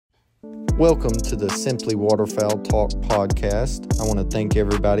Welcome to the Simply Waterfowl Talk podcast. I want to thank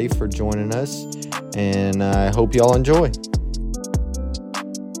everybody for joining us, and I hope y'all enjoy.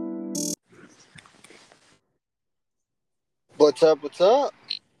 What's up? What's up?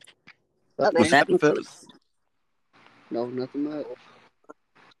 What's happening, fellas? No, nothing much.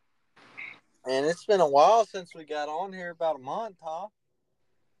 And it's been a while since we got on here, about a month, huh?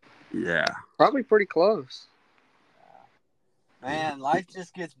 Yeah. Probably pretty close. Man, life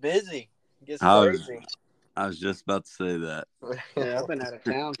just gets busy. It gets I crazy. was just about to say that. Yeah, I've been out of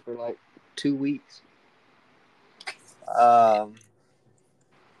town for like 2 weeks. Y'all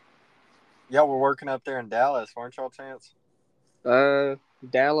were working up there in Dallas, weren't y'all, Chance?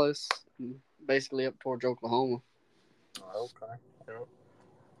 Dallas, basically up towards Oklahoma. Okay.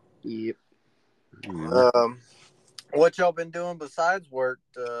 Yep. Yeah. What y'all been doing besides work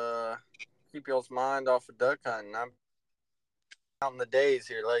to keep y'all's mind off of duck hunting? I'm counting the days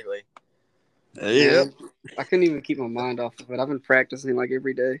here lately. Yep. I couldn't even keep my mind off of it. I've been practicing like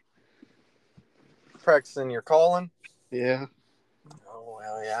every day. Practicing your calling? Yeah. Oh,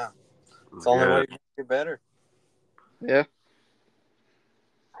 well, yeah. It's the only way to get better. Yeah.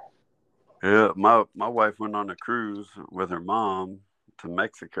 Yeah. My wife went on a cruise with her mom to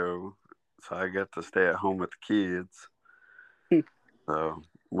Mexico, so I got to stay at home with the kids. So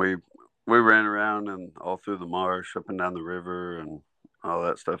we ran around and all through the marsh, up and down the river, and all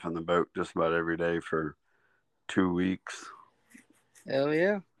that stuff in the boat just about every day for 2 weeks. Hell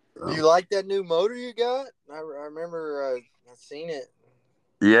yeah. Do you like that new motor you got? I remember I seen it.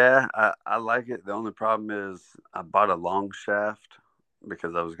 Yeah, I like it. The only problem is I bought a long shaft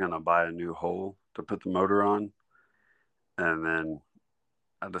because I was going to buy a new hole to put the motor on. And then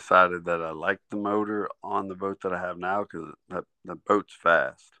I decided that I liked the motor on the boat that I have now because the boat's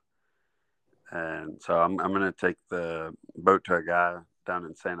fast. And so I'm going to take the boat to a guy down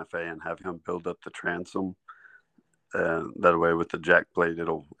in Santa Fe and have him build up the transom. That way with the jack plate,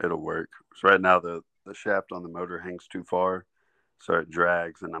 it'll work. So right now the shaft on the motor hangs too far, so it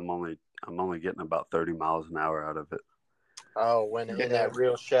drags, and I'm only getting about 30 miles an hour out of it. Oh, when in that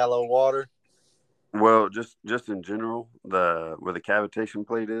real shallow water? Well, just in general, where the cavitation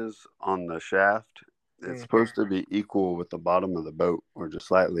plate is on the shaft, it's supposed to be equal with the bottom of the boat or just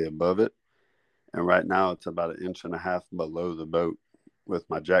slightly above it. And right now it's about 1.5 inches below the boat with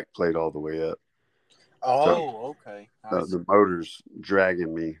my jack plate all the way up. Oh, okay. The motor's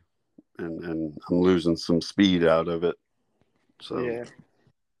dragging me, and I'm losing some speed out of it. So, yeah.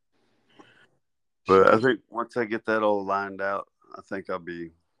 But I think once I get that all lined out, I think I'll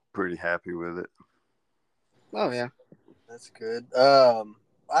be pretty happy with it. Oh, yeah. That's good.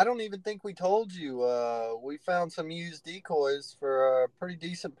 I don't even think we told you. We found some used decoys for a pretty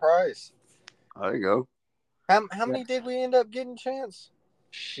decent price. There you go. How many did we end up getting, Chance?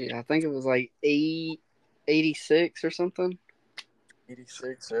 Shit, I think it was like 86 or something.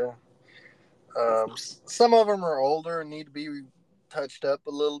 86, yeah. Some of them are older and need to be touched up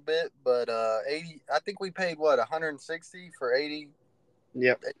a little bit, but 80. I think we paid what, 160 for 80.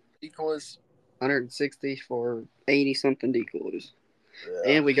 Yep. 80 decoys. 160 for 80 something decoys.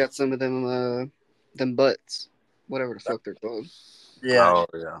 Yeah. And we got some of them butts, whatever the fuck they're called. Yeah. Oh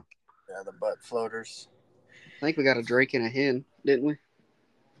yeah. Yeah, the butt floaters. I think we got a drake and a hen, didn't we?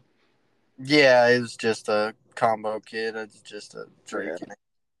 Yeah, it was just a combo kit. It's just a drake. Yeah.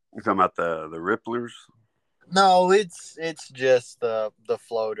 You talking about the ripplers? No, it's just the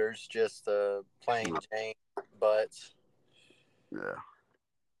floaters, just the plain Jane butts. Yeah.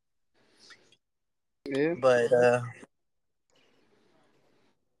 Yeah. But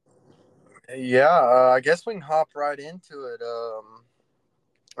I guess we can hop right into it.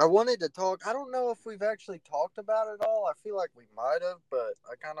 I wanted to talk. I don't know if we've actually talked about it all. I feel like we might have, but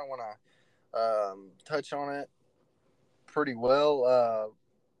I kind of want to touch on it pretty well.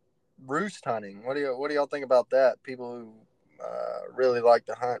 Roost hunting. What do y'all think about that? People who really like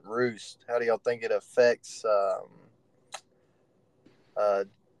to hunt roost. How do y'all think it affects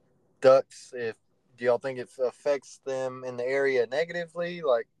ducks? Do y'all think it affects them in the area negatively,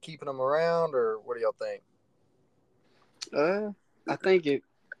 like keeping them around, or what do y'all think? I think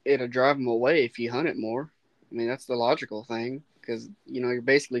it'll drive them away if you hunt it more. I mean, that's the logical thing because you're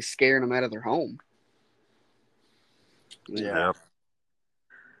basically scaring them out of their home. Yeah.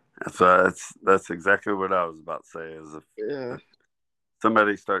 That's exactly what I was about to say. Is if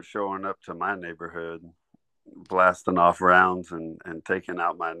somebody starts showing up to my neighborhood, blasting off rounds and taking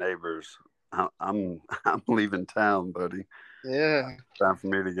out my neighbors, I'm leaving town, buddy. Yeah. Time for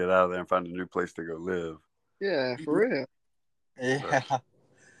me to get out of there and find a new place to go live. Yeah, for real. Yeah.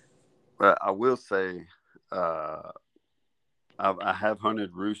 But I will say, I I have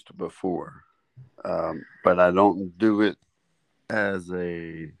hunted roost before, but I don't do it as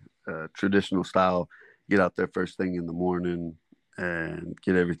a traditional style. Get out there first thing in the morning and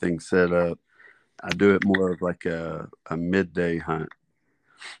get everything set up. I do it more of like a midday hunt.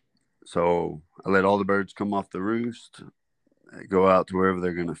 So I let all the birds come off the roost, go out to wherever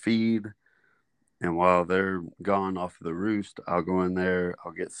they're going to feed. And while they're gone off of the roost, I'll go in there,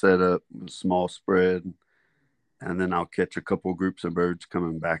 I'll get set up with a small spread, and then I'll catch a couple groups of birds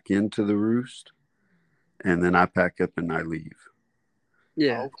coming back into the roost. And then I pack up and I leave.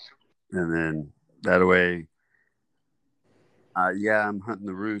 Yeah. And then that way, yeah, I'm hunting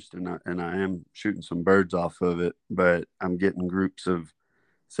the roost and I am shooting some birds off of it, but I'm getting groups of,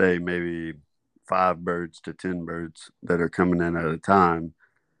 say, maybe 5 birds to 10 birds that are coming in at a time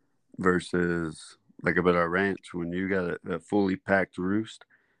versus like up at our ranch when you got a fully packed roost.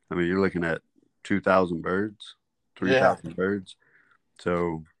 I mean, you're looking at 2,000 birds, 3,000 birds.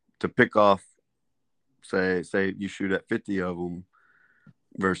 So to pick off, say you shoot at 50 of them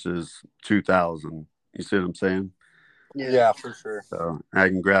versus 2,000. You see what I'm saying? Yeah, for sure. So I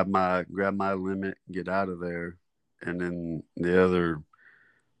can grab my limit, get out of there, and then the other,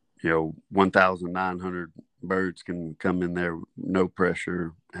 1,900 birds can come in there, no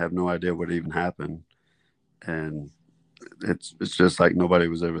pressure, have no idea what even happened, and it's just like nobody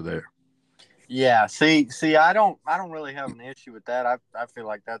was ever there. Yeah, see, I don't really have an issue with that. I feel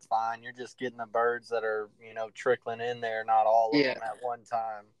like that's fine. You're just getting the birds that are, trickling in there, not all of them at one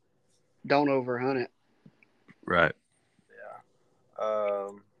time. Don't overhunt it. Right. Yeah.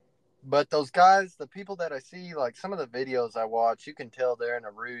 But those guys, the people that I see, like some of the videos I watch, you can tell they're in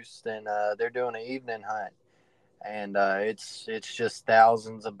a roost and they're doing an evening hunt, and it's just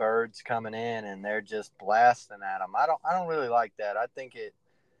thousands of birds coming in and they're just blasting at them. I don't really like that. I think it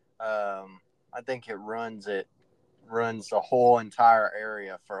runs the whole entire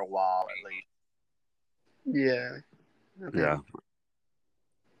area for a while at least. Yeah. Yeah.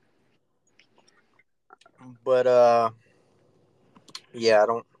 But yeah, I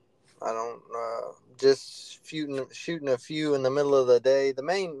don't just shooting a few in the middle of the day.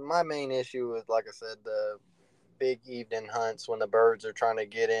 My main issue is, like I said, the big evening hunts when the birds are trying to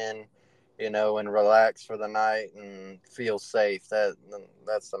get in, and relax for the night and feel safe.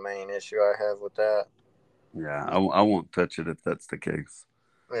 That's the main issue I have with that. Yeah, I won't touch it if that's the case.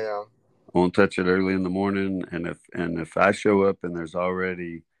 Yeah. I won't touch it early in the morning, and if I show up and there's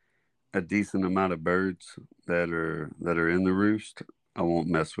already a decent amount of birds that are in the roost, I won't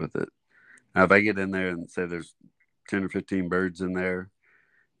mess with it. Now, if I get in there and say there's 10 or 15 birds in there,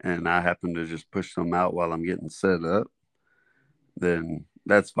 and I happen to just push them out while I'm getting set up, then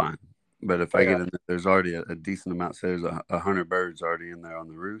that's fine. But if I get in there, there's already a decent amount, say there's 100 birds already in there on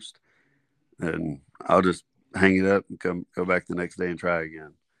the roost, then I'll just hang it up and go back the next day and try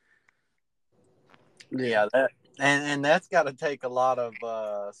again. Yeah, and that's got to take a lot of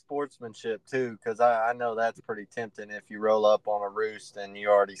sportsmanship too, because I know that's pretty tempting if you roll up on a roost and you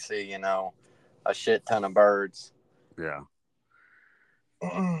already see a shit ton of birds. Yeah.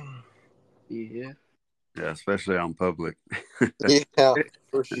 Yeah. Yeah, especially on public. Yeah,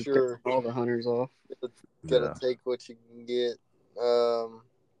 for sure. All the hunters off. Gotta take what you can get.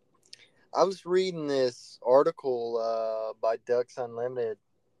 I was reading this article by Ducks Unlimited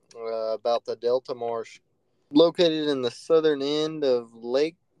about the Delta Marsh, located in the southern end of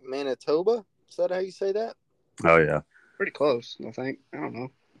Lake Manitoba. Is that how you say that? Oh, yeah. Pretty close, I think. I don't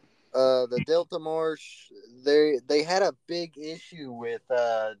know. The Delta Marsh, they had a big issue with,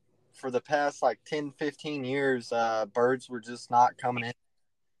 for the past like 10, 15 years, birds were just not coming in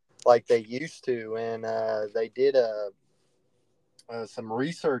like they used to. And they did some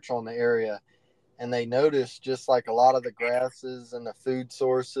research on the area, and they noticed just like a lot of the grasses and the food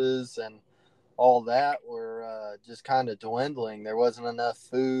sources and all that were just kind of dwindling. There wasn't enough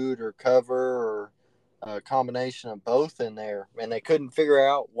food or cover or a combination of both in there, and they couldn't figure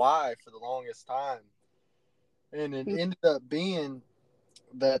out why for the longest time. And it ended up being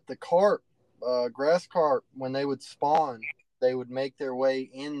that the carp, grass carp, when they would spawn, they would make their way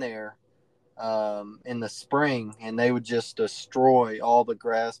in there in the spring, and they would just destroy all the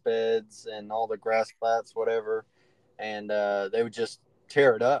grass beds and all the grass plats, whatever, and they would just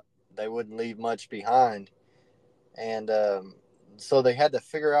tear it up. They wouldn't leave much behind, and so they had to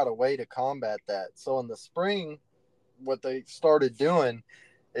figure out a way to combat that. So in the spring, what they started doing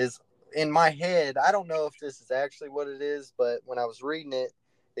is, in my head, I don't know if this is actually what it is, but when I was reading it,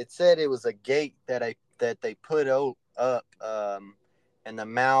 it said it was a gate that they put up in the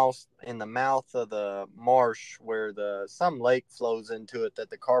mouth of the marsh where some lake flows into it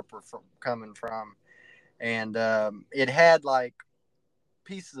that the carp are coming from, and it had like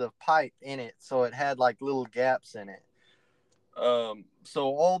pieces of pipe in it, so it had like little gaps in it.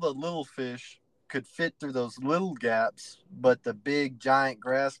 So all the little fish could fit through those little gaps, but the big giant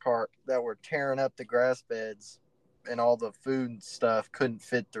grass carp that were tearing up the grass beds and all the food stuff couldn't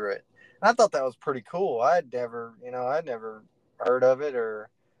fit through it. And I thought that was pretty cool. I'd never heard of it or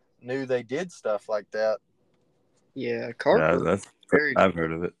knew they did stuff like that. Yeah, carp Yeah, are that's very. I've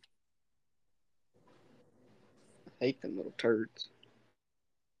heard of it. I hate them little turds.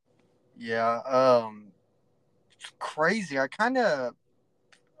 Yeah, crazy. I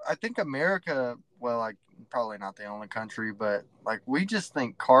think America, well, like probably not the only country, but like we just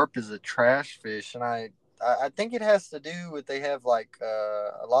think carp is a trash fish, and I think it has to do with they have like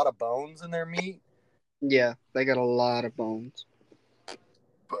a lot of bones in their meat. Yeah, they got a lot of bones.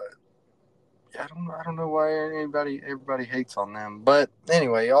 But yeah, I don't know why everybody hates on them. But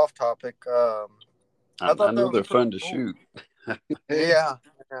anyway, off topic. I I thought that know was they're pretty fun to cool. shoot. Yeah,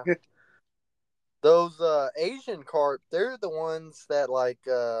 yeah. Those Asian carp, they're the ones that like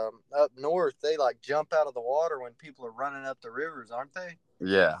up north they like jump out of the water when people are running up the rivers, aren't they?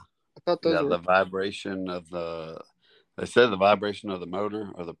 Yeah, I thought those yeah. were. The vibration of they said the vibration of the motor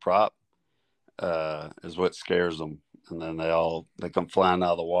or the prop is what scares them, and then they come flying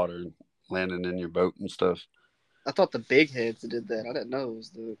out of the water and landing in your boat and stuff. I thought the big heads did that. I didn't know it was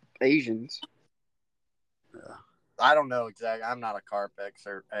the Asians. Yeah, I don't know exactly. I'm not a carp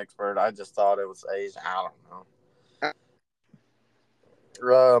expert. I just thought it was Asian. I don't know.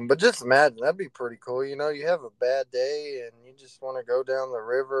 But just imagine that'd be pretty cool. You know, you have a bad day and you just want to go down the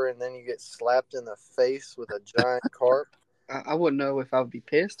river, and then you get slapped in the face with a giant carp. I wouldn't know if I would be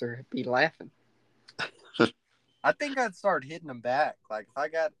pissed or be laughing. I think I'd start hitting them back. Like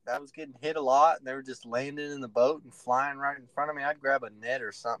if I was getting hit a lot and they were just landing in the boat and flying right in front of me, I'd grab a net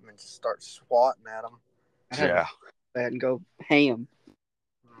or something and just start swatting at them. I'd have yeah. that and go ham.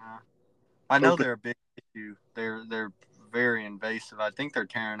 I know Poke they're a big issue. They're very invasive. I think they're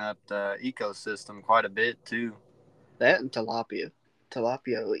tearing up the ecosystem quite a bit too. that and tilapia.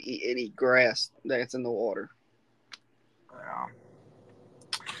 Tilapia will eat any grass that's in the water. Yeah.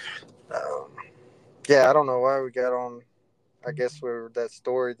 Um, yeah, I don't know why we got on. I guess we were that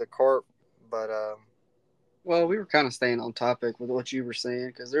story, the carp, but Well, we were kind of staying on topic with what you were saying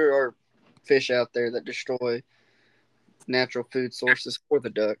because there are fish out there that destroy natural food sources for the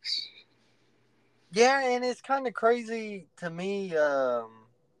ducks. yeah, and it's kind of crazy to me.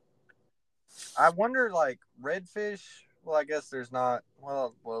 I wonder, like redfish. Well, I guess there's not.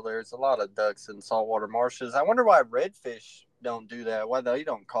 There's a lot of ducks in saltwater marshes. I wonder why redfish don't do that. Why they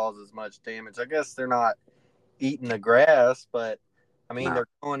don't cause as much damage. I guess they're not eating the grass, but I mean No. they're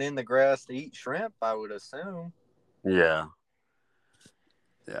going in the grass to eat shrimp. I would assume. Yeah.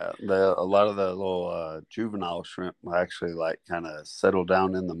 Yeah. A lot of the little juvenile shrimp will actually like kind of settle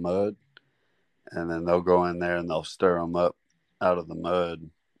down in the mud, and then they'll go in there and they'll stir them up out of the mud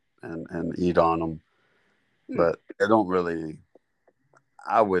and eat on them. But they don't really.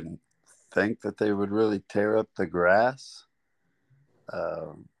 I wouldn't think that they would really tear up the grass.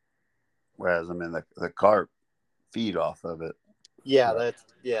 Uh, Whereas I mean the carp feed off of it. Yeah, Right.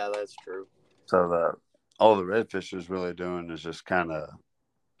 that's true. So all the redfish is really doing is just kind of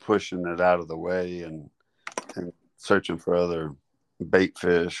pushing it out of the way and searching for other bait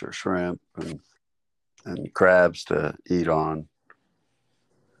fish or shrimp and crabs to eat on.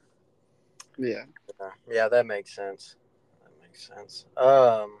 Yeah. Yeah, that makes sense. That makes sense.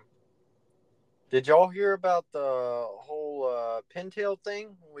 Did y'all hear about the whole pintail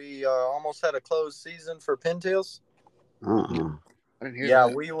thing? We almost had a closed season for pintails. Uh-uh. I didn't hear Yeah,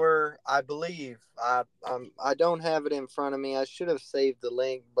 that. we were. I believe. I don't have it in front of me. I should have saved the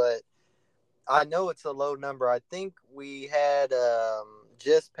link, but I know it's a low number. I think we had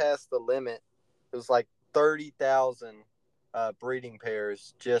just past the limit. It was like 30,000 breeding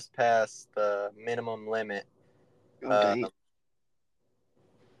pairs, just past the minimum limit. Oh, Uh, dang.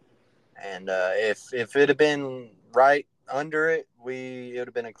 and if it had been right under it, it would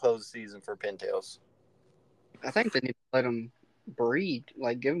have been a closed season for pintails. I think they need to let them breed,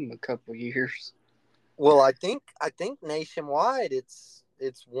 like give them a couple years. Well, I think nationwide it's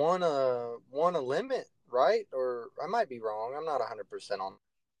one a limit, right? Or I might be wrong. I'm not 100% on.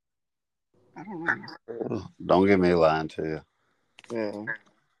 I don't know. Don't get me lying to you. Yeah.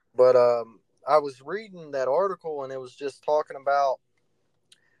 But I was reading that article and it was just talking about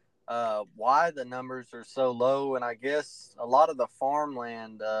why the numbers are so low, and I guess a lot of the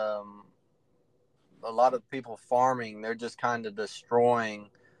farmland, a lot of people farming, they're just kind of destroying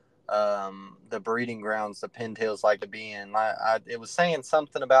the breeding grounds the pintails like to be in. It was saying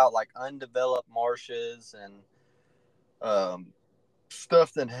something about like undeveloped marshes and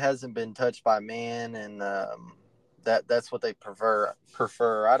stuff that hasn't been touched by man, and that's what they prefer.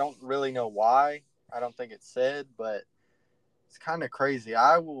 I don't really know why. I don't think it's said, but it's kind of crazy.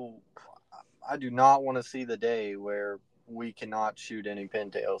 I do not want to see the day where we cannot shoot any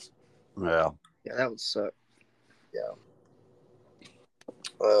pintails. Yeah. Yeah, that would suck. Yeah.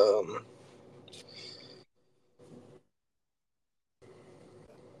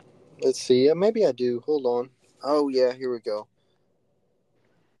 Let's see. Maybe I do. Hold on. Oh yeah, here we go.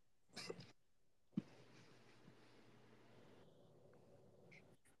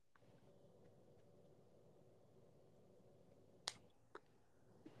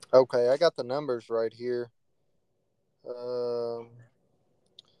 Okay, I got the numbers right here. The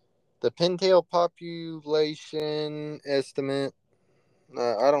pintail population estimate.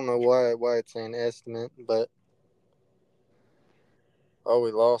 I don't know why it's saying estimate, but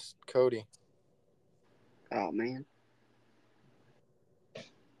we lost Cody. Oh man.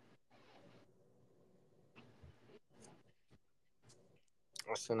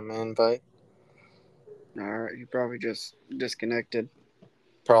 I sent him an invite. All right, he probably just disconnected.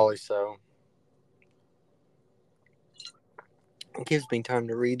 Probably so. It gives me time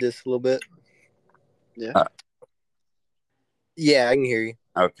to read this a little bit. Yeah. Yeah, I can hear you.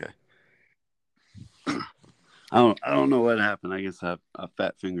 Okay. I don't know what happened. I guess I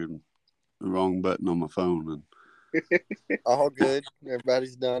fat fingered the wrong button on my phone and All good.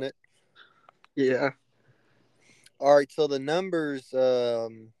 Everybody's done it. Yeah. All right, so the numbers,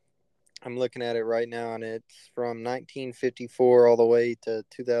 I'm looking at it right now, and it's from 1954 all the way to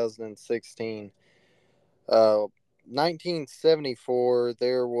 2016. 1974,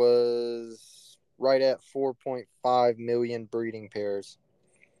 there was right at 4.5 million breeding pairs.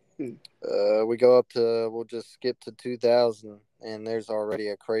 We go up to, we'll just skip to 2000, and there's already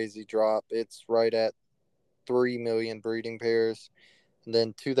a crazy drop. It's right at 3 million breeding pairs. And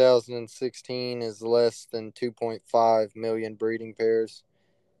then 2016 is less than 2.5 million breeding pairs.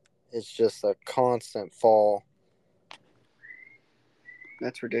 It's just a constant fall.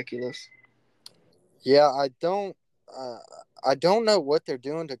 That's ridiculous. Yeah, I don't know what they're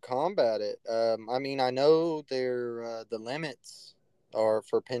doing to combat it. I mean, I know the limits are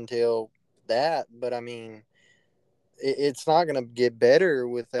for pintail but I mean, it's not going to get better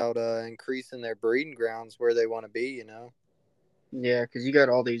without increasing their breeding grounds where they want to be. You know. Yeah, because you got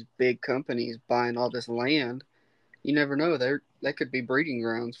all these big companies buying all this land. You never know. They could be breeding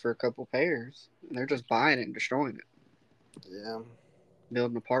grounds for a couple pairs. And they're just buying it and destroying it. Yeah.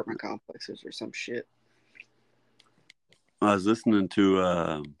 Building apartment complexes or some shit. I was listening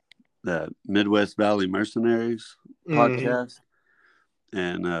to that Midwest Valley Mercenaries podcast,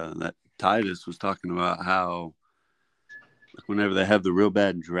 and that Titus was talking about how whenever they have the real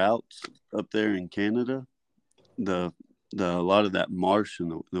bad droughts up there in Canada, the a lot of that marsh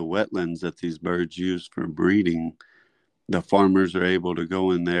and the wetlands that these birds use for breeding, the farmers are able to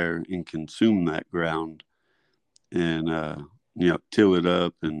go in there and consume that ground and till it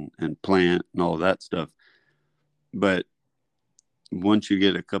up and plant and all that stuff. But once you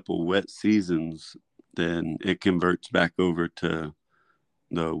get a couple wet seasons, then it converts back over to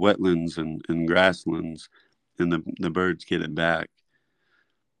the wetlands and grasslands, and the birds get it back.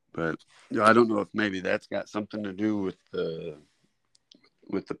 But I don't know if maybe that's got something to do with the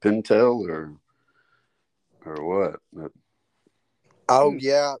pintail or what. But, Oh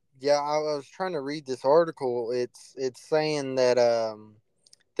yeah. I was trying to read this article. It's saying that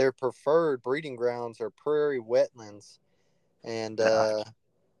their preferred breeding grounds are prairie wetlands, and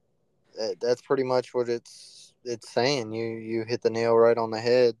that's pretty much what it's saying. You hit the nail right on the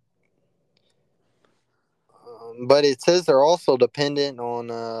head. But it says they're also dependent on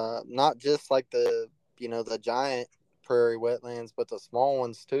not just like the giant prairie wetlands, but the small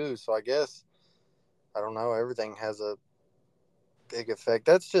ones too. So I guess I don't know. Everything has a big effect.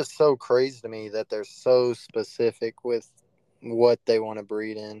 That's just so crazy to me that they're so specific with what they want to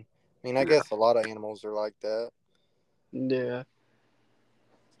breed in. I mean, I guess a lot of animals are like that. Yeah.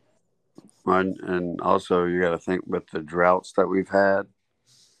 and also you got to think with the droughts that we've had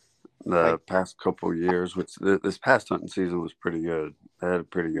the past couple of years, which this past hunting season was pretty good. They had a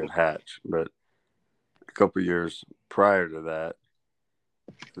pretty good hatch, but a couple of years prior to that,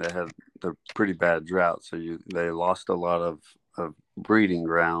 they had the pretty bad drought. So they lost a lot of breeding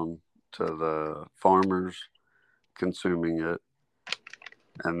ground to the farmers consuming it,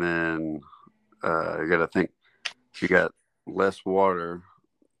 and then you got to think if you got less water,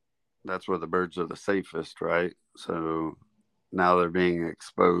 that's where the birds are the safest, right? So now they're being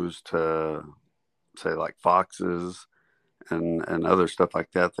exposed to, say, like foxes and other stuff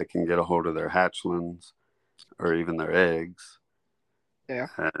like that can get a hold of their hatchlings or even their eggs. Yeah.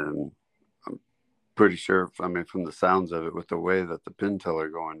 And I'm pretty sure, I mean, from the sounds of it, with the way that the pintail are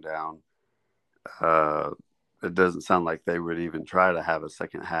going down, it doesn't sound like they would even try to have a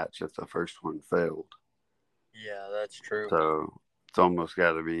second hatch if the first one failed. Yeah, that's true. So it's almost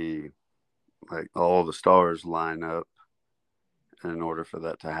got to be like all the stars line up in order for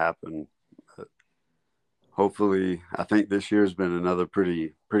that to happen. But hopefully, I think this year's been another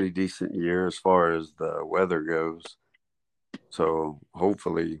pretty decent year as far as the weather goes. So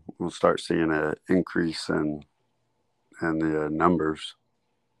hopefully, we'll start seeing an increase in the numbers.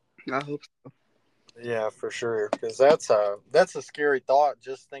 I hope so. Yeah, for sure. Because that's a scary thought.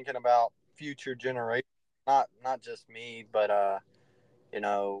 Just thinking about future generations. Not just me, but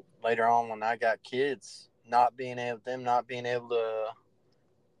later on when I got kids, not being able to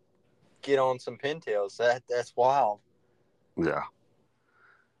get on some pintails. That's wild. Yeah.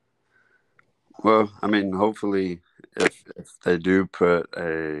 Well, I mean, hopefully, if they do put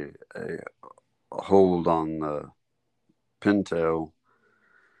a hold on the pintail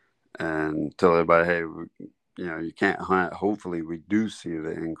and tell everybody, hey, you can't hunt. Hopefully, we do see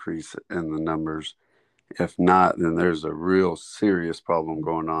the increase in the numbers. If not, then there's a real serious problem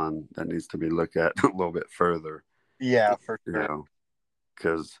going on that needs to be looked at a little bit further. Yeah, for sure.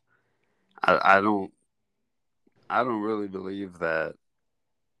 Because I don't really believe that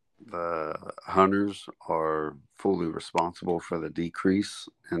the hunters are fully responsible for the decrease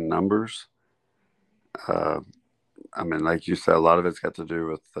in numbers. I mean, like you said, a lot of it's got to do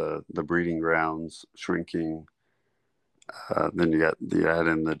with the breeding grounds shrinking. Then you add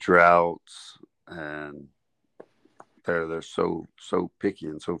in the droughts, and they're so picky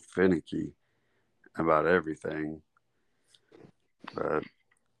and so finicky about everything. But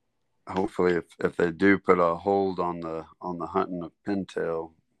hopefully, if they do put a hold on the hunting of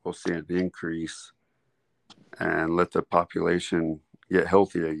pintail, we'll see an increase and let the population get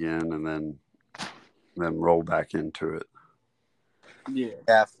healthy again, and then roll back into it.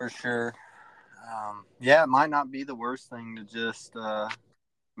 Yeah, for sure. Yeah, it might not be the worst thing to just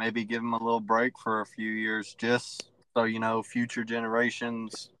maybe give them a little break for a few years, just so future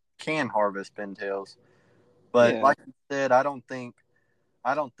generations can harvest pintails. But Yeah. like you said, I don't think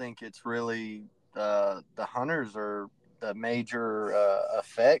it's really the hunters are the major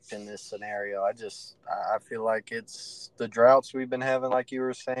effect in this scenario. I feel like it's the droughts we've been having, like you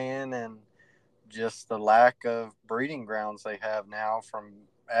were saying, and just the lack of breeding grounds they have now from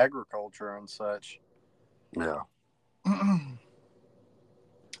agriculture and such. Yeah.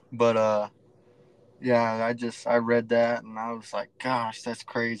 But yeah, I read that and I was like, gosh, that's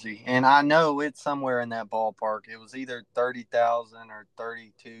crazy. And I know it's somewhere in that ballpark. It was either 30,000 or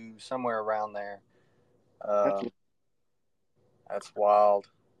 32, somewhere around there. Uh, that's wild.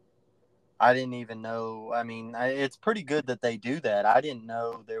 I didn't even know. I mean, it's pretty good that they do that. I didn't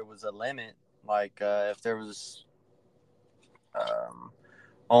know there was a limit. Like if there was um,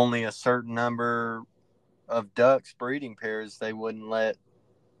 only a certain number of ducks breeding pairs, they wouldn't let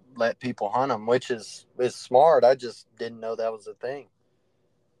people hunt them, which is smart. I just didn't know that was a thing.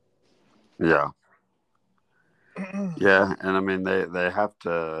 Yeah. Yeah, and I mean they have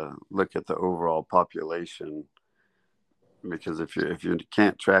to look at the overall population, because if you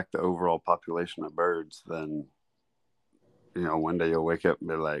can't track the overall population of birds, then one day you'll wake up and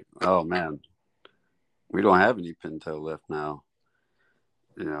be like, oh man, we don't have any pintail left now.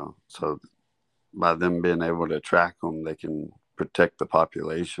 So by them being able to track them, they can protect the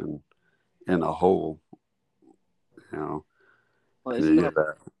population in a whole. Well, and isn't you that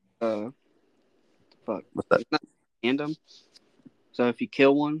get that. fuck? What's that? Isn't that random? So if you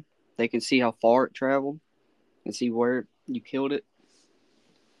kill one, they can see how far it traveled and see where you killed it.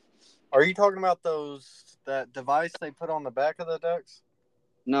 Are you talking about that device they put on the back of the ducks?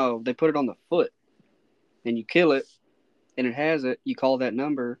 No, they put it on the foot, and you kill it, and it has it. You call that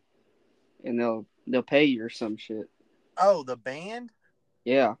number, and they'll pay you or some shit. Oh, the band?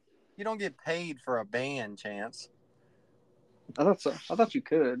 Yeah, You don't get paid for a band, Chance. I thought so. I thought you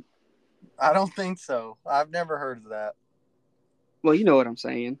could. I don't think so. I've never heard of that. Well, you know what I'm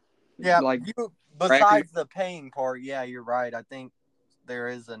saying. Yeah, Like besides the paying part, yeah, you're right. I think there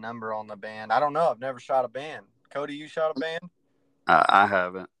is a number on the band. I don't know. I've never shot a band. Cody, you shot a band? I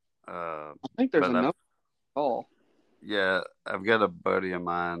haven't. I think there's but a number call. Yeah, I've got a buddy of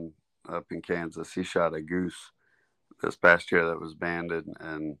mine up in Kansas. He shot a goose this past year that was banded,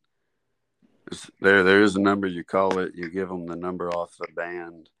 and there is a number you call it. You give them the number off the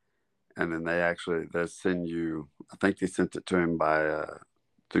band, and then they send you. I think they sent it to him by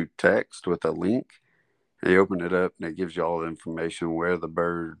through text with a link. And you open it up, and it gives you all the information where the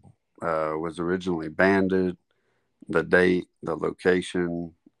bird was originally banded, the date, the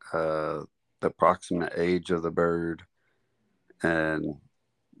location, the approximate age of the bird, and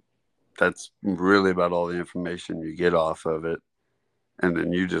that's really about all the information you get off of it. And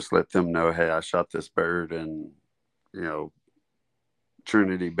then you just let them know, hey, I shot this bird in, you know,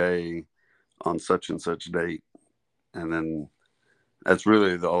 Trinity Bay on such and such date. And then that's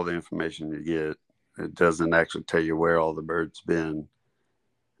really all the information you get. It doesn't actually tell you where all the birds been.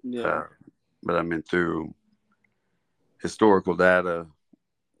 Yeah. But I mean, through historical data,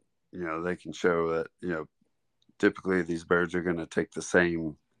 you know, they can show that, you know, typically these birds are going to take the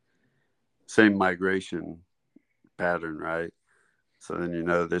same migration pattern, right? So then you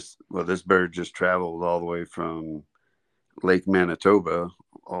know this bird just traveled all the way from Lake Manitoba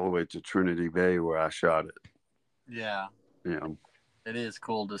all the way to Trinity Bay where I shot it. Yeah. You know, it is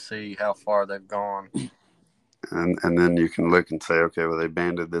cool to see how far they've gone. And then you can look and say, okay, well, they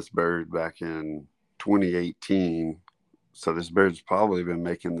banded this bird back in 2018. So this bird's probably been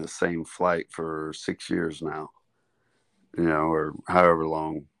making the same flight for 6 years now, you know, or however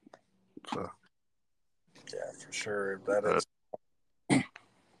long. So, yeah, for sure. That is.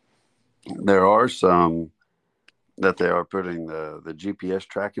 There are some that they are putting the GPS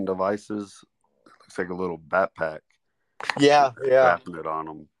tracking devices. It looks like a little backpack. Yeah. Wrapping it on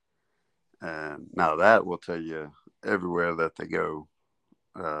them. And now that will tell you everywhere that they go.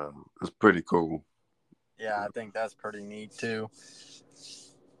 It's pretty cool. Yeah, I think that's pretty neat too.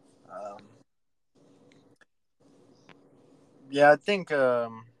 Yeah, I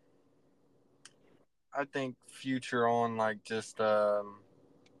think future on, like, just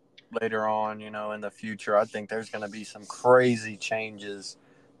later on, you know, in the future, I think there's going to be some crazy changes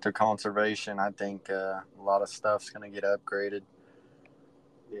to conservation. I think a lot of stuff's going to get upgraded.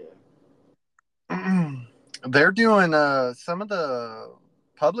 Yeah. They're doing some of the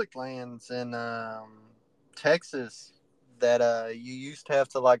public lands in Texas that you used to have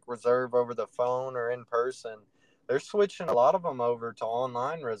to like reserve over the phone or in person. They're switching a lot of them over to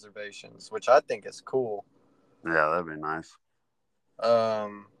online reservations, which I think is cool. Yeah, that'd be nice.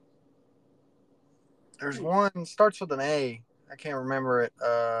 There's one starts with an A. I can't remember it.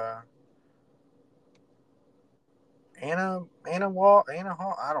 Anna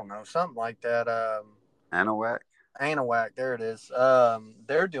Hall. I don't know, something like that. Anahuac? Anahuac. There it is.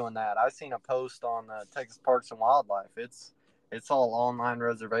 They're doing that. I seen a post on Texas Parks and Wildlife. It's all online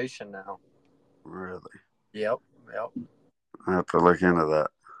reservation now. Really? Yep. I have to look into that.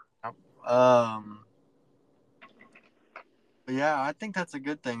 Yeah, I think that's a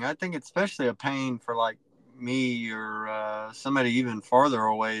good thing. I think it's especially a pain for like me or somebody even farther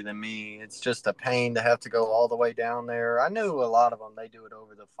away than me. It's just a pain to have to go all the way down there. I knew a lot of them, they do it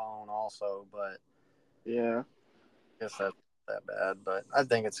over the phone also, but Yeah. I guess that's not that bad. But I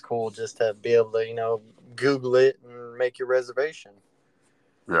think it's cool just to be able to, you know, Google it and make your reservation.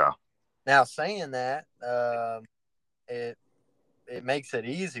 Yeah. Now, saying that, it makes it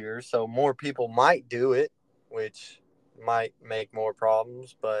easier, so more people might do it, which might make more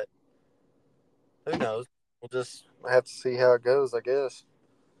problems, but who knows? We'll just have to see how it goes, I guess.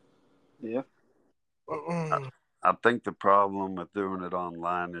 Yeah. I think the problem with doing it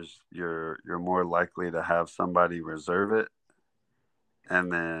online is you're more likely to have somebody reserve it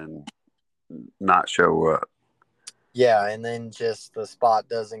and then not show up. Yeah, and then just the spot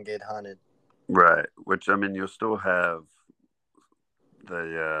doesn't get hunted. Right. Which, I mean, you'll still have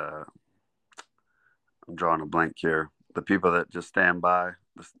the I'm drawing a blank here. The people that just stand by,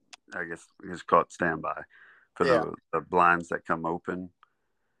 I guess it's called standby for the blinds that come open.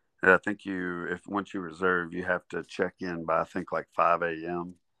 And I think if once you reserve, you have to check in by I think like 5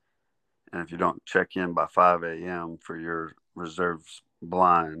 a.m. And if you don't check in by 5 a.m. for your reserved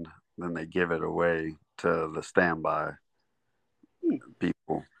blind, then they give it away to the standby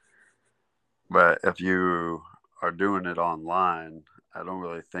people. But if you are doing it online, I don't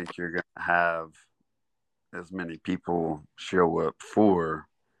really think you're going to have as many people show up for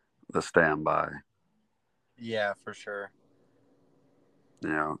the standby. Yeah, for sure. You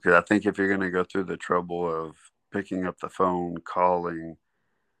know, because I think if you're going to go through the trouble of picking up the phone, calling,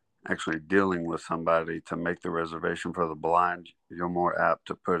 actually dealing with somebody to make the reservation for the blind, you're more apt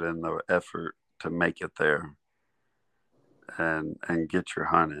to put in the effort to make it there and get your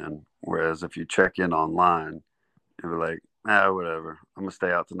hunt in. Whereas if you check in online, you're like, whatever. I'm gonna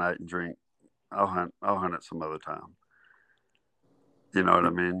stay out tonight and drink. I'll hunt it some other time. You know what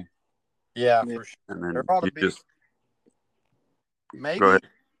I mean? Yeah, for sure. And then There ought to you be just maybe go ahead.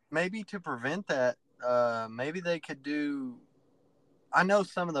 maybe to prevent that, maybe they could do. I know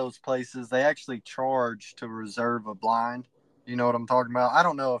some of those places they actually charge to reserve a blind. You know what I'm talking about? I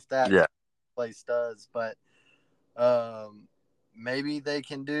don't know if that Yeah. place does, but um, maybe they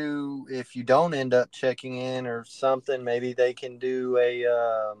can do if you don't end up checking in or something. Maybe they can do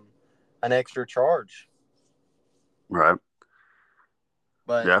a an extra charge. Right.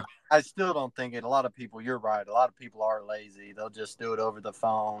 But Yeah. I still don't think it. A lot of people, you're right. A lot of people are lazy. They'll just do it over the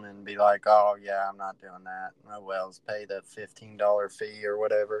phone and be like, "Oh yeah, I'm not doing that." Oh well, let's pay the $15 fee or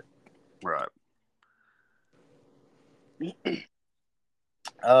whatever. Right.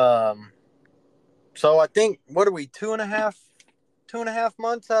 Um. So I think what are we 2.5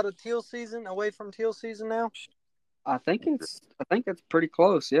 months out of teal season, away from teal season now. I think it's pretty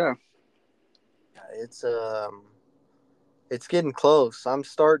close. Yeah. It's it's getting close. I'm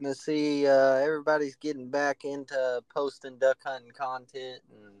starting to see everybody's getting back into posting duck hunting content,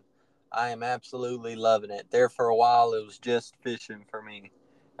 and I am absolutely loving it. There for a while, it was just fishing for me.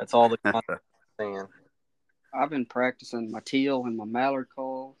 That's all the content I'm seeing. I've been practicing my teal and my mallard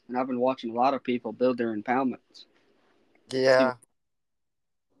calls, and I've been watching a lot of people build their impoundments. Yeah,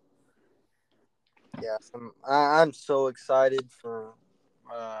 yeah. I'm so excited for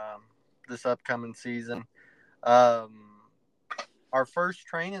this upcoming season. Um, our first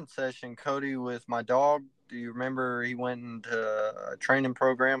training session, Cody, with my dog. Do you remember he went into a training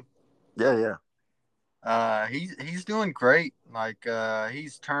program? Yeah. Yeah. He's doing great. Like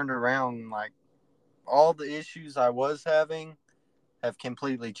he's turned around. Like all the issues I was having have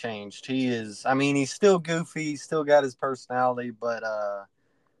completely changed. He is. I mean, he's still goofy. He's still got his personality, but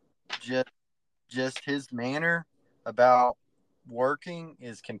just just his manner about working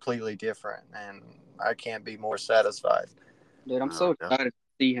is completely different, and I can't be more satisfied. Dude, I'm Oh, so yeah. excited to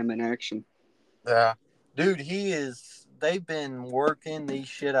see him in action. Yeah, dude, he is. They've been working the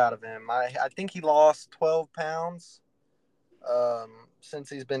shit out of him. I think he lost 12 pounds since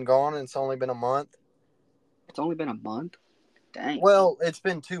he's been gone, and it's only been a month. It's only been a month. Dang. Well, it's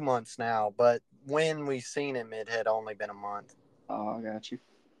been 2 months now, but when we seen him, it had only been a month. Oh, I got you.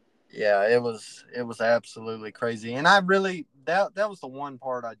 Yeah, it was absolutely crazy, and I really that was the one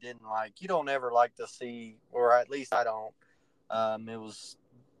part I didn't like. You don't ever like to see, or at least I don't. It was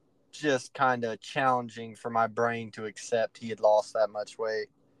just kind of challenging for my brain to accept he had lost that much weight.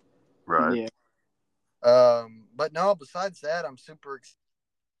 Right. Yeah. But no, besides that, I'm super excited.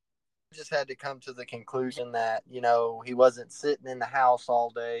 Just had to come to the conclusion that he wasn't sitting in the house all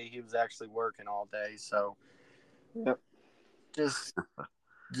day. He was actually working all day. So Yep. just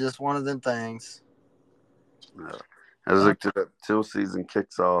just one of them things. Yeah. As looked it up, till season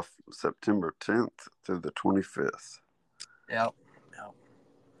kicks off September 10th through the 25th. Yep. Yep.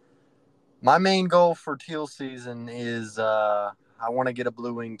 My main goal for teal season is I want to get a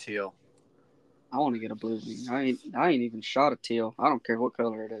blue wing teal. I want to get a blue wing. I ain't even shot a teal. I don't care what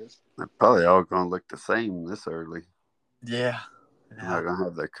color it is. They're probably all going to look the same this early. Yeah. I'm Yeah. not going to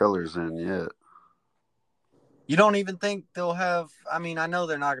have their colors in yet. You don't even think they'll have? I mean, I know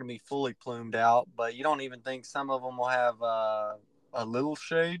they're not going to be fully plumed out, but you don't even think some of them will have a little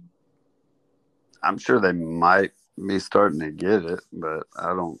shade? I'm sure they might be starting to get it, but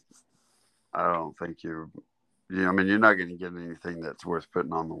I don't think I mean, you're not going to get anything that's worth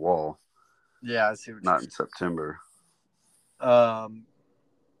putting on the wall. Yeah, I see what you're Not in September. saying.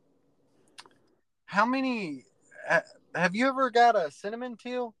 How many? Have you ever got a cinnamon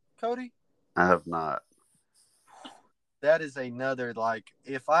teal, Cody? I have not. That is another, like,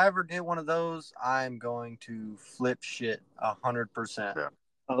 if I ever get one of those, I'm going to flip shit 100%. Yeah.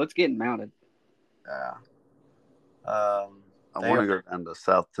 Oh, it's getting mounted. Yeah. I They want to are go down to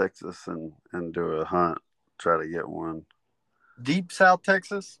South Texas and do a hunt, try to get one. deep South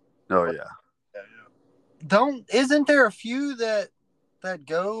Texas. Oh, yeah. Isn't there a few that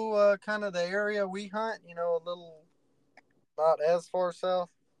go kind of the area we hunt? A little not as far south.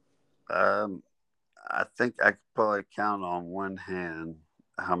 Um, I think I could probably count on one hand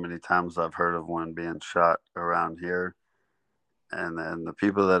how many times I've heard of one being shot around here. And then the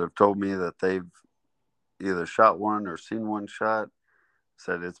people that have told me that they've either shot one or seen one shot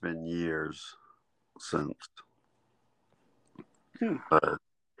said it's been years since. Hmm.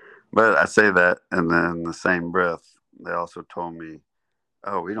 But I say that, and then in the same breath, they also told me,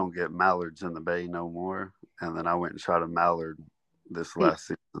 "Oh, we don't get mallards in the bay no more." And then I went and shot a mallard this last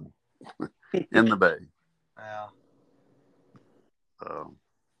season in the bay. Yeah. So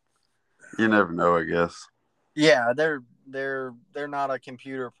you never know, I guess. Yeah, they're not a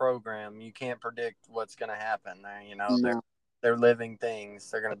computer program. You can't predict what's going to happen. They're No. they're living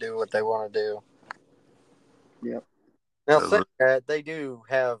things. They're going to do what they want to do. Yep. Now, Does saying it? that, they do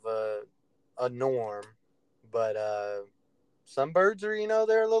have a norm, but some birds are,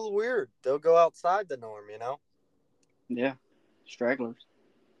 they're a little weird. They'll go outside the norm. Yeah, stragglers.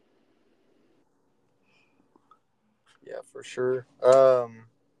 Yeah, for sure.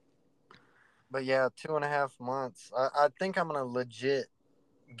 But yeah, 2.5 months. I think I'm gonna legit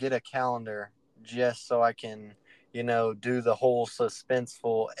get a calendar just so I can, do the whole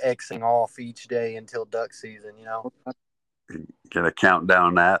suspenseful Xing off each day until duck season. Get a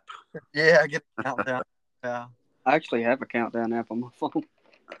countdown app. Yeah, get a countdown. Yeah. I actually have a countdown app on my phone.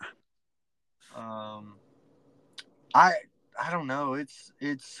 Um, I I don't know. It's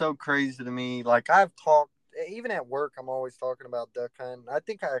so crazy to me. Like I've talked even at work. I'm always talking about duck hunting. I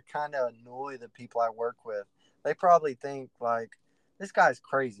think I kind of annoy the people I work with. They probably think like this guy's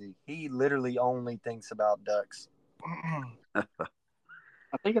crazy. He literally only thinks about ducks. I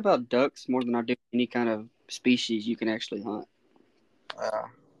think about ducks more than I do any kind of species you can actually hunt. Uh,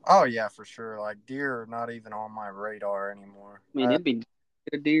 oh yeah, for sure. Like deer are not even on my radar anymore. I mean, it'd be nice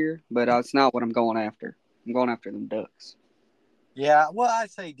to get a deer, but it's not what I'm going after. I'm going after them ducks. Yeah, well, I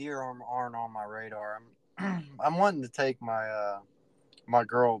say deer aren't on my radar. I'm wanting to take my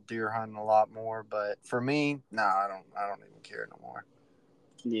girl deer hunting a lot more, but for me, no, I don't even care no more.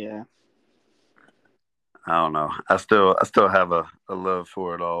 Yeah. I don't know. I still have a love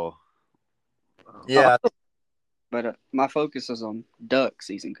for it all. Oh, Yeah, but my focus is on duck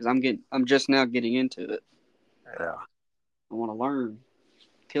season because I'm just now getting into it. yeah, Yeah. I want to learn,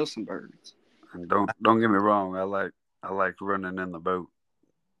 kill some birds. And don't get me wrong. I like running in the boat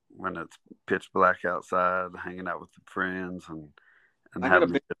when it's pitch black outside, hanging out with the friends and I got a having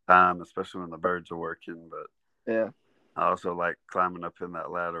a big good time, especially when the birds are working. But yeah. I also like climbing up in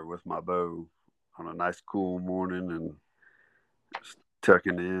that ladder with my bow on a nice cool morning and just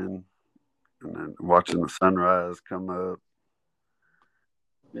tucking in and then watching the sunrise come up.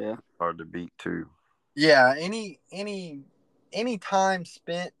 Yeah. Hard to beat too. yeah. Any time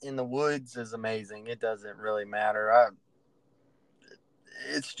spent in the woods is amazing. It doesn't really matter.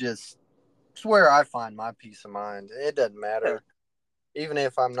 It's just it's where I find my peace of mind. It doesn't matter, even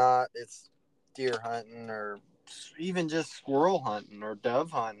if I'm not. It's deer hunting or even just squirrel hunting or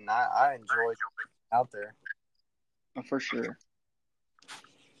dove hunting. I enjoy out there. For sure.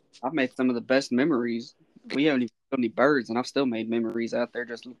 I've made some of the best memories. We haven't even killed any birds, and I've still made memories out there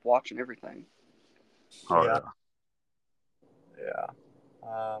just watching everything. Oh Yeah, yeah.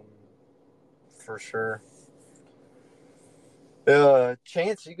 yeah, um, for sure.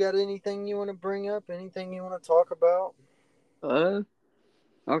 Chance, you got anything you want to bring up? Anything you want to talk about? Uh,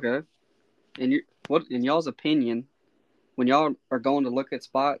 okay. What in y'all's opinion, when y'all are going to look at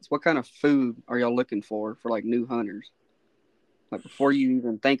spots, what kind of food are y'all looking for like new hunters? Like before you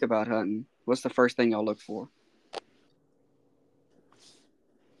even think about hunting, what's the first thing y'all look for?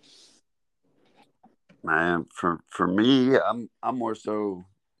 Man, for me, I'm more so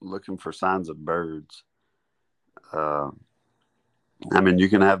looking for signs of birds. Uh, I mean, you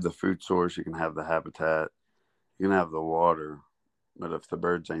can have the food source, you can have the habitat, you can have the water, but if the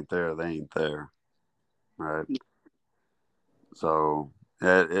birds ain't there, they ain't there, right? So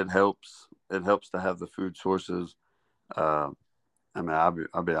it helps. It helps to have the food sources. Uh, I mean,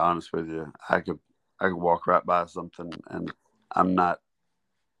 I'll be honest with you. I could walk right by something, and I'm not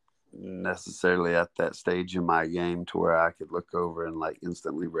necessarily at that stage in my game to where I could look over and like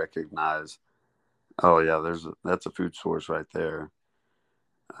instantly recognize, oh yeah, that's a food source right there.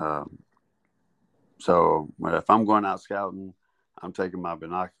 Um, so if I'm going out scouting, I'm taking my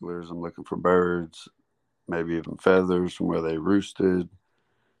binoculars. I'm looking for birds, maybe even feathers from where they roosted.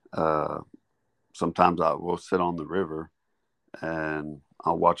 Uh, Sometimes I will sit on the river and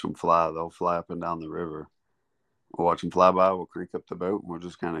I'll watch them fly. They'll fly up and down the river. We'll watch them fly by. We'll crank up the boat and we'll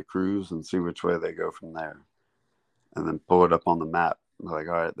just kind of cruise and see which way they go from there. And then pull it up on the map. Like,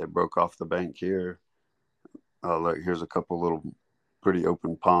 all right, they broke off the bank here. Oh, look, here's a couple little pretty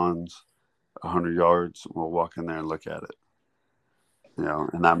open ponds, 100 yards. We'll walk in there and look at it.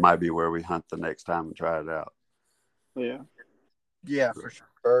 And that might be where we hunt the next time and try it out. Yeah. Yeah, for sure.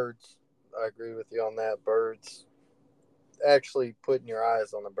 Birds. I agree with you on that. Birds. Actually, putting your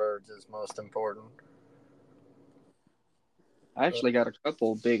eyes on the birds is most important. I Uh, actually got a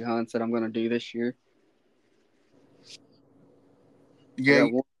couple big hunts that I'm going to do this year. I yeah, got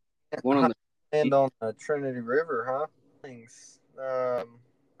you one on can't the land on the Trinity River, huh? Things. I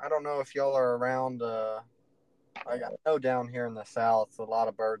don't know if y'all are around. I know down here in the south, a lot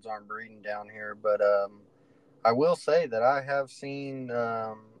of birds aren't breeding down here, but I will say that I have seen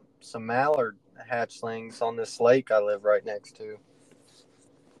some mallard hatchlings on this lake I live right next to.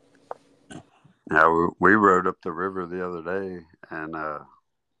 Yeah, we rode up the river the other day, and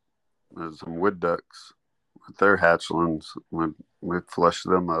there's some wood ducks with their hatchlings. We flushed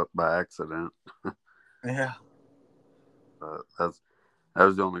them up by accident. Yeah. That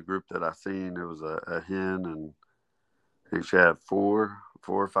was the only group that I seen. It was a hen, and I think she had four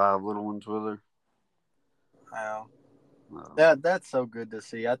or five little ones with her. Wow. Um, That's so good to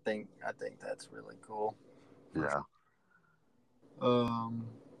see. I think that's really cool. yeah.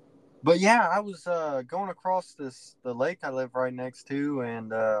 But yeah, I was going across the lake I live right next to,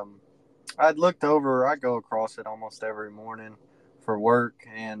 and I'd looked over. I go across it almost every morning for work,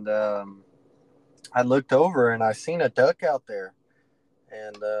 and I looked over and I seen a duck out there,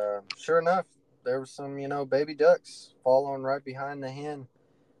 and sure enough, there was some baby ducks following right behind the hen.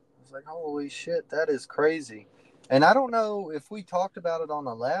 I was like, holy shit, that is crazy. And I don't know if we talked about it on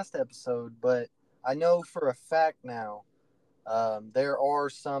the last episode, but I know for a fact now there are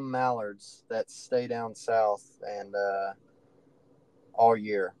some mallards that stay down south and all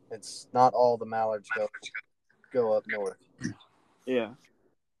year. It's not all the mallards go up north. Yeah.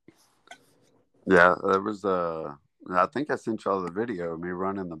 Yeah, there was I think I sent y'all the video of me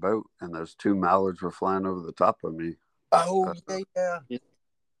running the boat, and those two mallards were flying over the top of me. Oh yeah.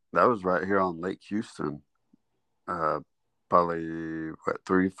 That was right here on Lake Houston. Probably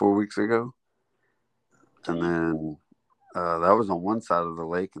 3-4 weeks ago, and then that was on one side of the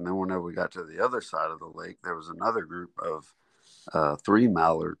lake, and then whenever we got to the other side of the lake, there was another group of 3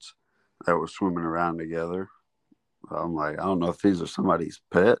 mallards that were swimming around together. I'm like, I don't know if these are somebody's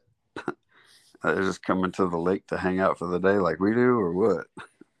pet. They're just coming to the lake to hang out for the day like we do, or what?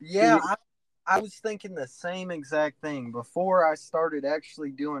 Yeah, I was thinking the same exact thing. Before I started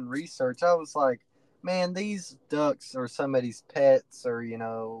actually doing research, I was like, man, these ducks are somebody's pets, or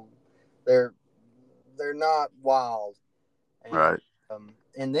they're they're not wild. And Right.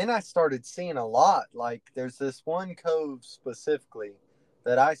 and then I started seeing a lot. Like there's this one cove specifically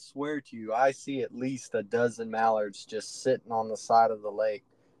that I swear to you, I see at least a dozen mallards just sitting on the side of the lake,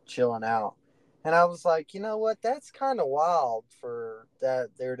 chilling out. And I was like, you know what? That's kind of wild for that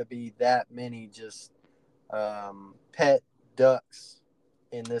there to be that many just pet ducks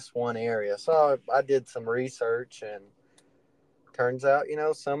in this one area. So I did some research, and turns out,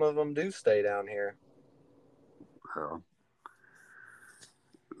 some of them do stay down here. So,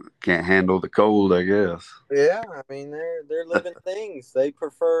 can't handle the cold, I guess. Yeah, I mean they're living things. They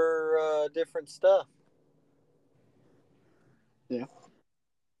prefer different stuff. Yeah.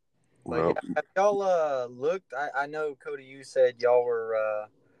 But Well, yeah, have y'all looked? I know Cody, you said y'all were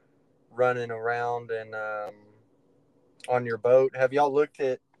running around and on your boat. Have y'all looked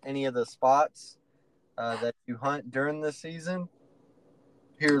at any of the spots that you hunt during the season?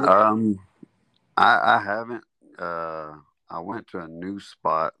 Here, I haven't. I went to a new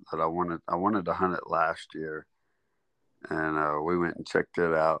spot that I wanted to hunt it last year, and we went and checked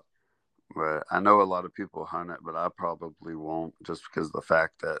it out. But I know a lot of people hunt it, but I probably won't, just because of the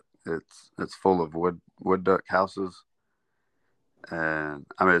fact that it's full of wood duck houses, and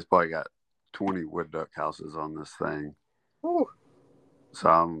I mean it's probably got 20 wood duck houses on this thing. whew,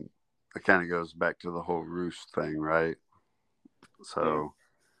 So it kind of goes back to the whole roost thing, right? So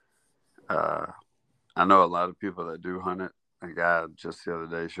I know a lot of people that do hunt it. A guy just the other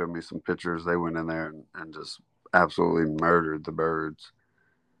day showed me some pictures. They went in there and just absolutely murdered the birds.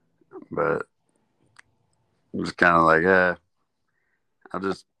 But I'm just kind of like, I'll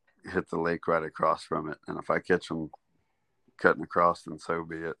just hit the lake right across from it. And if I catch them cutting across, then so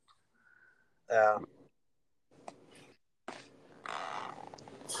be it. yeah,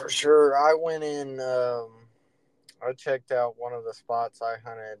 for sure. I went in. I checked out one of the spots I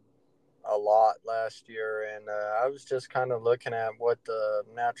hunted a lot last year, and I was just kind of looking at what the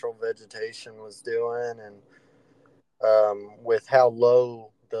natural vegetation was doing, and with how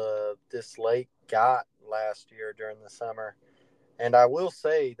low this lake got last year during the summer. And I will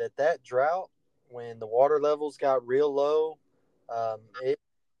say that drought, when the water levels got real low,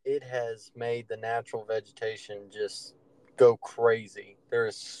 it has made the natural vegetation just go crazy. There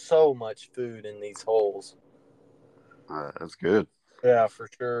is so much food in these holes. That's good. Yeah, for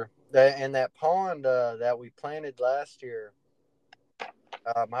sure. And that pond that we planted last year,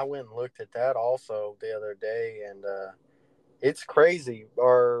 I went and looked at that also the other day, and it's crazy.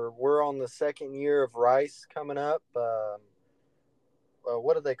 We're on the second year of rice coming up.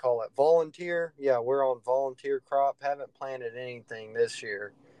 What do they call it? Volunteer? Yeah, we're on volunteer crop. Haven't planted anything this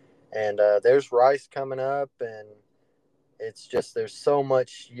year, and there's rice coming up, and it's just there's so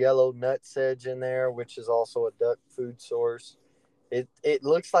much yellow nutsedge in there, which is also a duck food source. It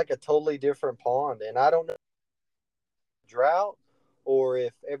looks like a totally different pond, and I don't know drought or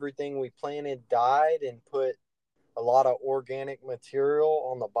if everything we planted died and put a lot of organic material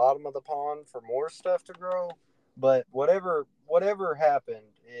on the bottom of the pond for more stuff to grow. But whatever happened,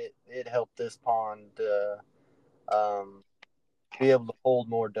 it helped this pond be able to hold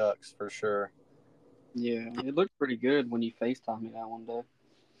more ducks for sure. Yeah, it looked pretty good when you FaceTimed me that one day.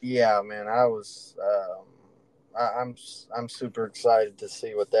 Yeah, man, I was I'm super excited to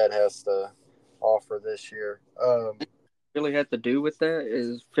see what that has to offer this year. Really had to do with that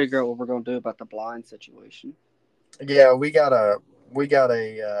is figure out what we're gonna do about the blind situation. Yeah, we got a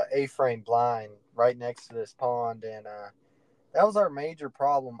A-frame blind right next to this pond, and that was our major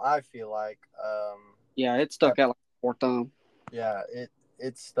problem. I feel like, Yeah, it stuck out like a sore thumb. yeah,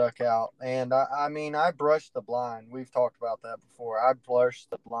 it stuck out, and I mean, I brushed the blind. We've talked about that before. I brushed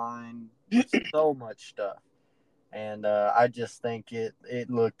the blind with so much stuff, and I just think it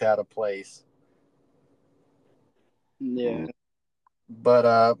looked out of place. Yeah,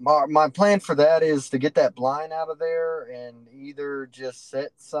 But my plan for that is to get that blind out of there and either just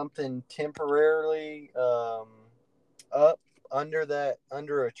set something temporarily up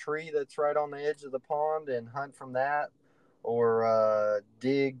under a tree that's right on the edge of the pond and hunt from that, or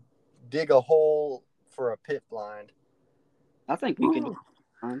dig a hole for a pit blind. I think we could do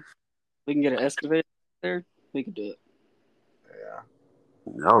it. We can get an excavator there. We could do it. Yeah.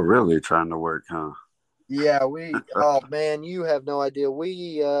 Y'all really trying to work, huh? Yeah, we. Oh man, you have no idea.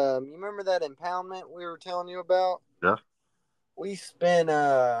 You remember that impoundment we were telling you about? Yeah. We spent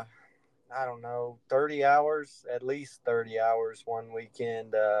I don't know, 30 hours, at least 30 hours one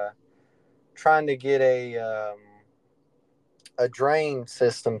weekend, trying to get a drain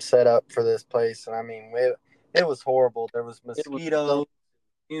system set up for this place. And I mean, it was horrible. There was It was so. mosquitoes,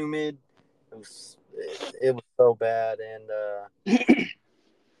 humid. It was so bad. And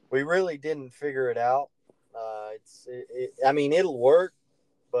we really didn't figure it out. I mean, it'll work,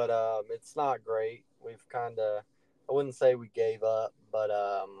 but it's not great. We've kind of, I wouldn't say we gave up, but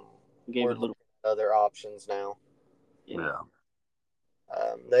Gave we're it a little. looking at other options now. Yeah.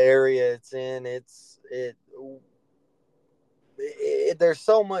 Yeah. The area it's in, there's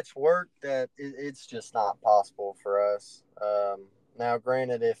so much work that it's just not possible for us. Now,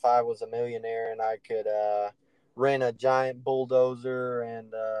 granted, if I was a millionaire and I could rent a giant bulldozer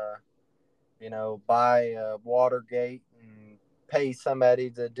and buy a water gate and pay somebody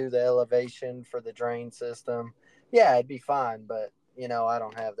to do the elevation for the drain system, yeah, it'd be fine. But I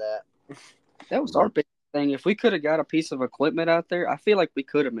don't have that. That was our big thing. If we could have got a piece of equipment out there, I feel like we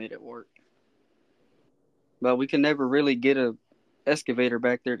could have made it work. But we can never really get a excavator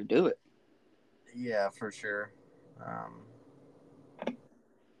back there to do it. Yeah, for sure. Um,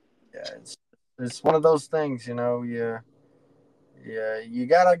 yeah, it's one of those things, yeah, you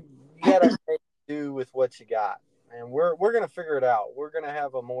gotta make do with what you got, and we're gonna figure it out. We're gonna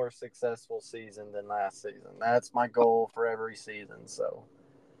have a more successful season than last season. That's my goal for every season. So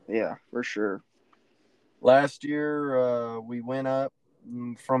Yeah, for sure. last year we went up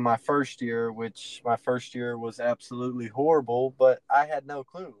from my first year, which my first year was absolutely horrible, but I had no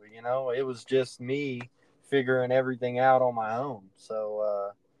clue. It was just me figuring everything out on my own.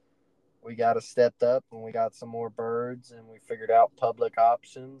 So we got us stepped up and we got some more birds and we figured out public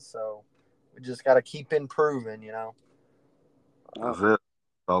options. So we just got to keep improving. That's Oh, it. It's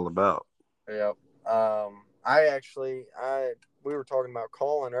all about. Yep. I we were talking about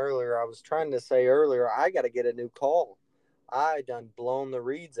calling earlier. I was trying to say earlier, I got to get a new call. I done blown the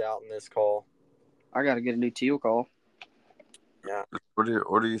reeds out in this call. I got to get a new teal call. Yeah.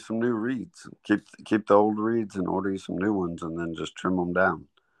 Order you some new reeds. Keep the old reeds and order you some new ones, and then just trim them down.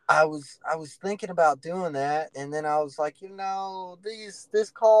 I was thinking about doing that, and then I was like, this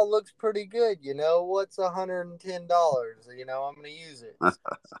call looks pretty good. What's $110? I'm gonna use it.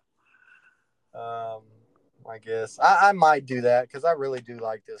 Um, I guess I might do that because I really do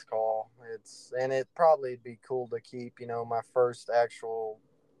like this call. It probably be cool to keep. My first actual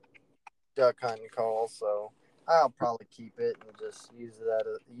duck hunting call, so I'll probably keep it and just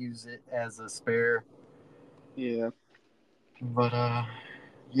use it as a spare. Yeah. But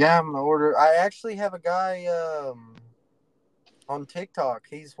yeah, I'm gonna order. I actually have a guy on TikTok.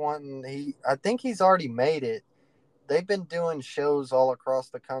 He's wanting I think he's already made it. They've been doing shows all across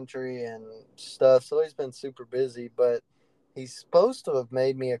the country and stuff, so he's been super busy. But he's supposed to have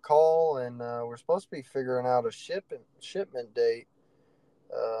made me a call, and we're supposed to be figuring out a shipment date.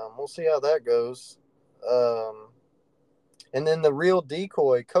 We'll see how that goes. Um, and then the Real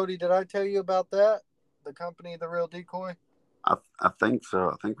Decoy, Cody, did I tell you about that? The company, the Real Decoy. I think so.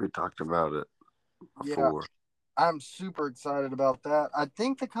 I think we talked about it Yeah, before. I'm super excited about that. I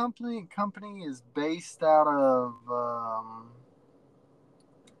think the company is based out of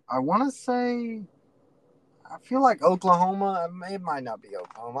I want to say, I feel like Oklahoma. It might not be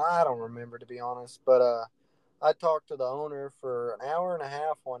Oklahoma. I don't remember, to be honest. But I talked to the owner for an hour and a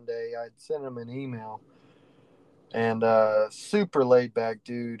half one day. I'd sent him an email. And super laid back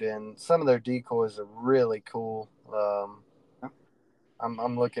dude. And some of their decoys are really cool.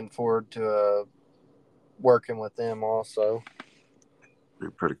 I'm looking forward to working with them also.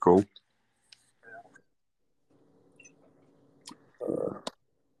 They're pretty cool.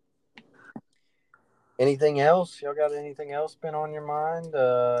 Anything else? Y'all got anything else been on your mind?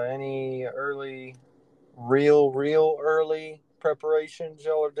 Any early, real early preparations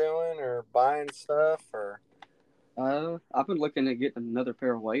y'all are doing, or buying stuff, or? I've been looking at getting another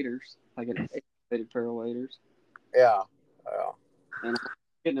pair of waders, like an 8-fitted pair of waders. Yeah. And I'm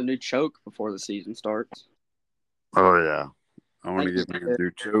getting a new choke before the season starts. Oh, yeah. I want to get me a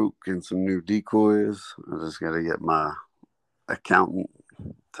new choke and some new decoys. I just got to get my accountant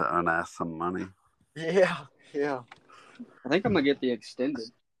to unask some money. Yeah. I think I'm going to get the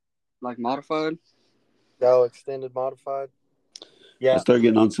extended, like modified. No, extended modified. Yeah. I start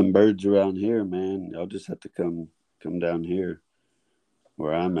getting on some birds around here, man. Y'all just have to come down here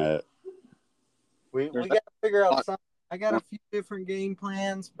where I'm at. We got to figure out something. I got a few different game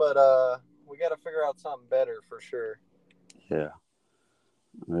plans, but we got to figure out something better for sure. Yeah.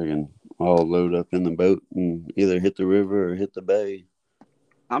 We can all load up in the boat and either hit the river or hit the bay.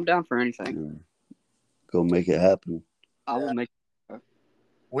 I'm down for anything. Go make it happen. I will make it.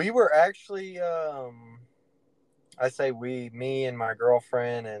 We were actually, I say we, me and my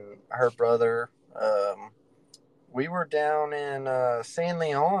girlfriend and her brother, we were down in San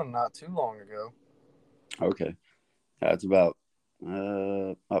Leon not too long ago. Okay. That's about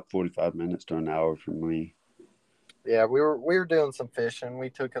 45 minutes to an hour from me. Yeah, we were doing some fishing.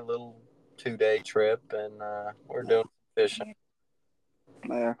 We took a little 2-day trip, and we're doing fishing.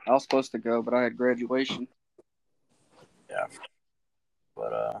 Yeah, I was supposed to go, but I had graduation. Yeah,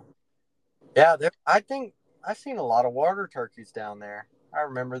 but yeah, I think I've seen a lot of water turkeys down there. I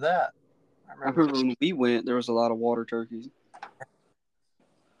remember that. I remember when we went, there was a lot of water turkeys.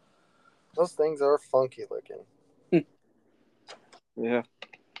 Those things are funky looking. Yeah.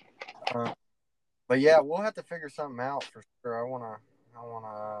 But yeah, we'll have to figure something out for sure.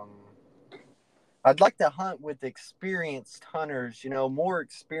 I'd like to hunt with experienced hunters, more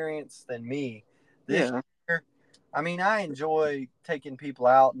experienced than me. This year, I mean, I enjoy taking people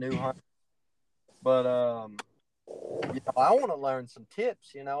out, new hunters, but I want to learn some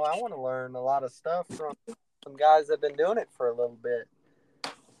tips. I want to learn a lot of stuff from some guys that've been doing it for a little bit.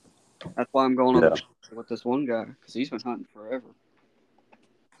 That's why I'm going on the trip with this one guy, because he's been hunting forever.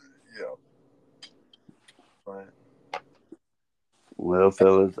 Yeah. But. Well,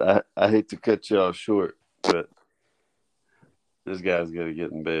 fellas, I hate to cut y'all short, but this guy's got to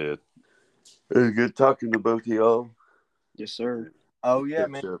get in bed. It was good talking to both of y'all. Yes, sir. Oh, yeah,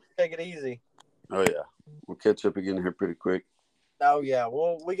 man. Take it easy. Oh, yeah. We'll catch up again here pretty quick. Oh, yeah.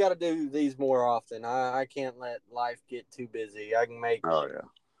 Well, we got to do these more often. I can't let life get too busy. I can make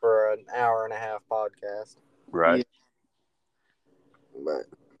for an hour and a half podcast. Right. Yeah. But,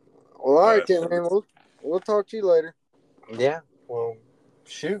 well, all right, then, man. We'll talk to you later. Yeah. Well,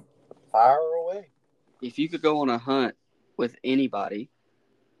 shoot. Fire away. If you could go on a hunt with anybody,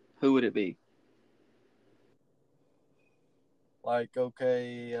 who would it be? Like,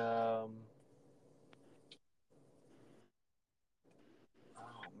 okay, oh,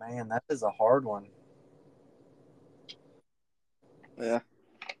 man, that is a hard one. Yeah.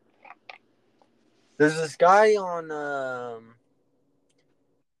 There's this guy on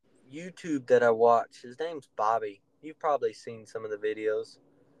YouTube that I watch. His name's Bobby. You've probably seen some of the videos.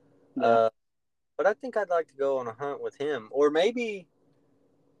 Yeah. But I think I'd like to go on a hunt with him. Or maybe,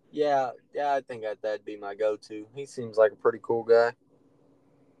 I think that'd be my go-to. He seems like a pretty cool guy.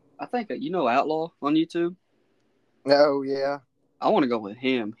 I think, Outlaw on YouTube? Oh, yeah. I want to go with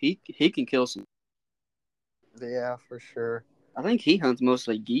him. He can kill some. Yeah, for sure. I think he hunts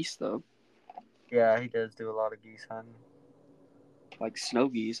mostly geese, though. Yeah, he does do a lot of geese hunting. Like snow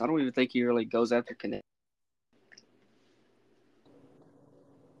geese. I don't even think he really goes after connect.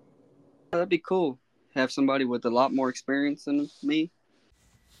 That'd be cool. Have somebody with a lot more experience than me.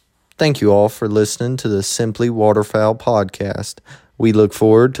 Thank you all for listening to the Simply Waterfowl podcast. We look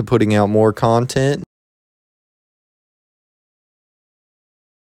forward to putting out more content